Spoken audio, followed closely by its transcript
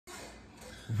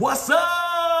What's up?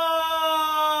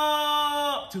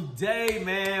 Today,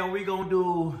 man, we gonna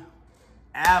do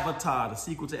Avatar, the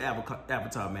sequel to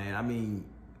Avatar, man. I mean,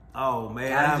 oh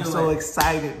man, I'm so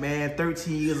excited, man.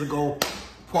 13 years ago,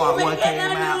 part 1 came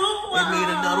out. They made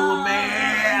another one,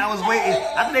 man. I was waiting.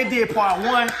 After they did part 1,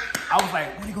 I was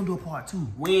like, when are they gonna do a part 2?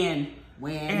 When?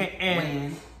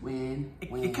 It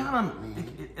kind of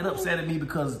it upset me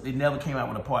because they never came out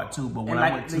with a part 2. But when I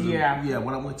went to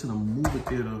when I went to the movie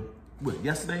theater,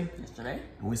 yesterday,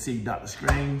 and we see Doctor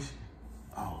Strange.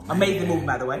 Oh, man. Amazing movie,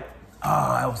 by the way.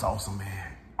 Oh, that was awesome,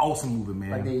 man. Awesome movie, man.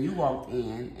 But then you walked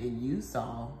in and you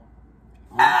saw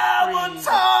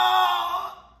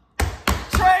Avatar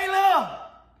trailer.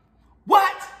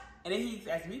 What? And then he's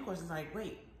asking me questions like,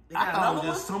 "Wait, I thought it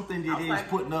was just something that they was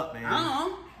putting up,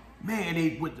 man. Man,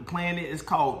 they with the plan is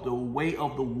called The Way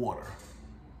of the Water.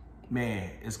 Man,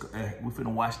 we're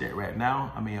finna watch that right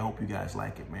now. I mean, I hope you guys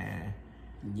like it, man.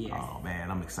 Yes. Oh man,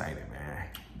 I'm excited, man.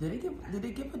 Did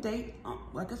they give a date? Well,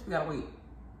 I guess we gotta wait.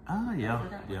 Yeah.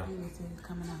 It's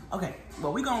coming out. Okay,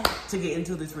 well, we're going to get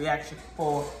into this reaction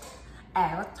for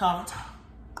Avatar,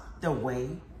 The Way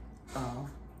of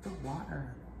the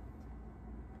Water.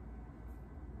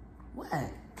 What?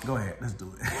 Go ahead, let's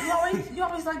do it. You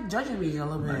always like judging me a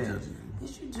little bit. I'm not judging you.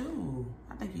 Yes, you do.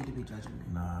 I think you need to be judging me.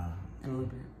 Nah. A little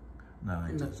bit. No, I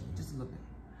ain't judging you. Just a little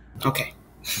bit. Okay.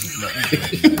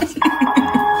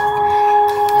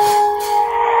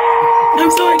 I'm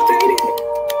so excited.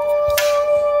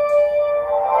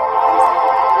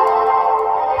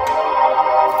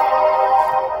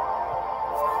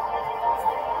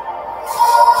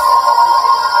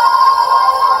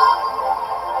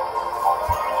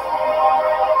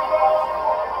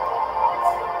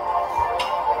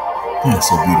 That's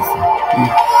so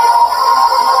beautiful.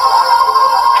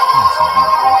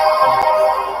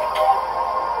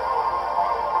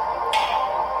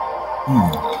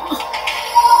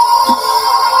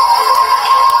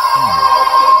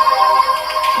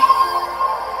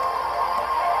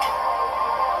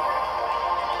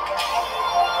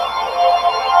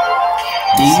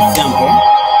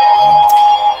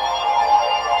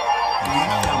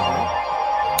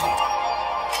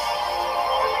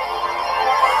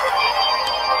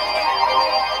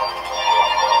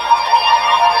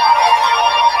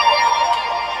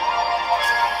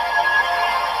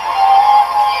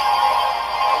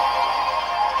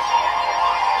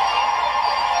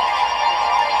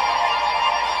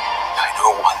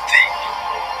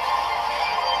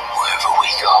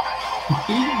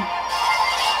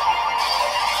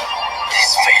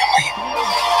 This family.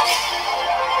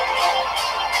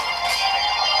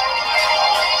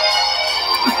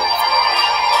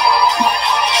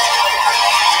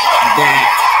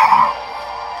 That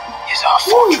Is our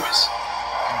fortress.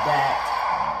 That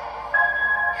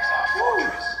Is our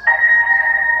fortress.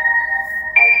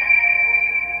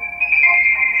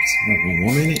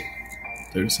 1 minute,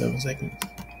 37 seconds.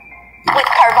 With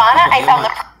Carvana, I found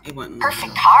the it wasn't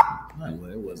perfect car. No,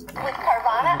 it wasn't. With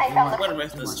Carvana, I found the What the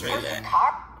rest of the trailer at?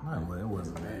 car. No, it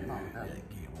wasn't, man.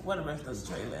 What the rest of the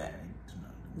trailer at?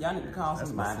 Y'all need to call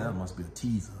somebody. That must be a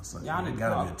teaser or something. Y'all need It to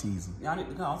gotta call. be a teaser. Y'all need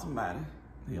to call somebody.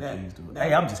 Yeah, please do it.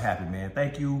 Hey, I'm just happy, man.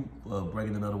 Thank you for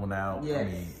bringing another one out. Yes. I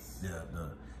mean,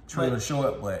 the trailer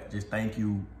short, but just thank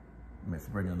you, man, for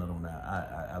bringing another one out.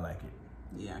 I like it.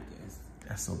 Yeah, I guess.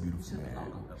 That's so beautiful,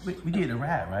 man. We did a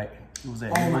ride, right? It was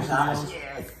at Oh my Universal gosh, Studios.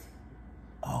 yes.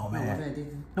 Oh No, was man. that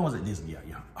Disney? No, was it Disney?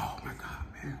 Yeah. Oh my God,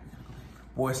 man.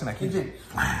 Boy, it's like Is you it?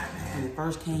 flying, When man. it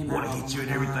first came Water out. hit you oh and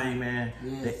my everything, God. man.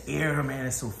 Yes. The air, man,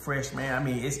 is so fresh, man. I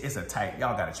mean, it's a tight.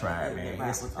 Y'all gotta try it, Yeah, man. that ride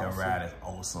was The awesome. ride is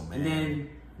awesome, man. And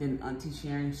then Auntie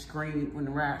Sharon screamed when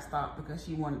the ride stopped because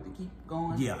she wanted to keep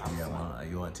going. Yeah, I was like,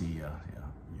 your auntie, your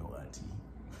auntie.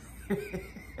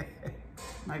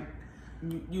 Like,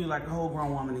 you like a whole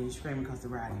grown woman and you screaming because the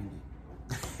ride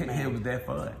ended. It was that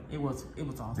fun. It was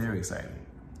awesome. Very exciting.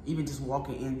 Even just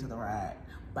walking into the ride.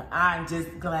 But I'm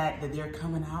just glad that they're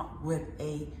coming out with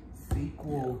a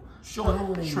sequel.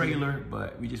 Short trailer,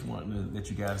 but we just want to let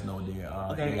you guys know there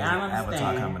Okay, there's I don't Avatar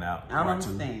understand. coming out. I don't part 2.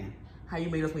 understand how you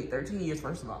made us wait 13 years,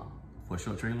 first of all. For a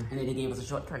short trailer? And then they gave us a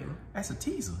short trailer. That's a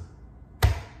teaser. I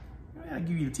gotta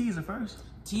give you the teaser first.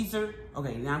 Teaser?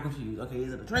 Okay, now I'm confused. Okay,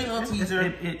 is it a trailer or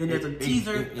teaser? Then there's a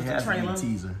teaser, It it's has a trailer. to be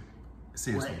a teaser.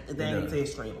 Seriously. What? Then you say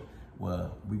it's trailer.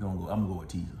 Well, I'm gonna go with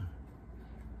teaser.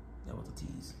 That was a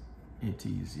tease. It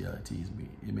teased me.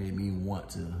 It made me want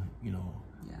to, Yeah.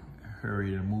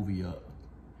 hurry the movie up.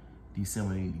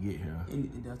 December need to get here.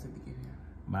 It does take to get here.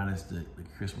 Minus the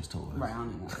Christmas toys. Right, I don't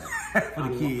even want that. For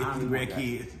the kids, the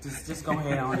grandkids. Just go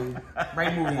ahead on and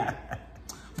bring movie on.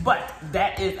 But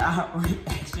that is our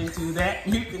reaction reaction to that.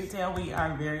 You can tell we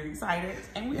are very excited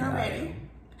and we are ready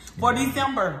for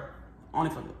December. Only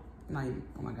for not even.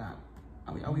 Oh my God,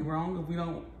 are we wrong if we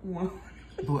don't want?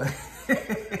 But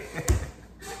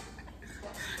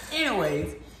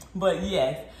anyways, but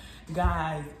yes,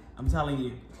 guys, I'm telling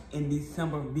you, in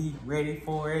December, be ready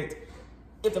for it.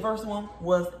 If the first one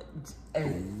was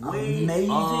amazing,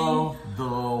 of the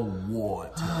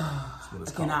water. That's what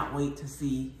it's I called. cannot wait to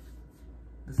see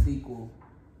the sequel.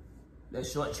 That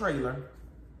short trailer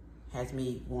has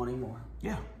me wanting more.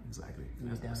 Yeah, exactly.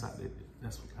 That's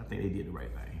I think they did the right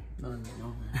thing. No.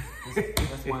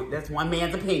 That's one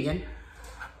man's opinion.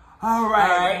 All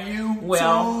right, you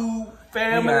well, two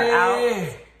family. we are out.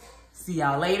 See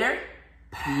y'all later.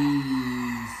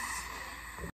 Peace.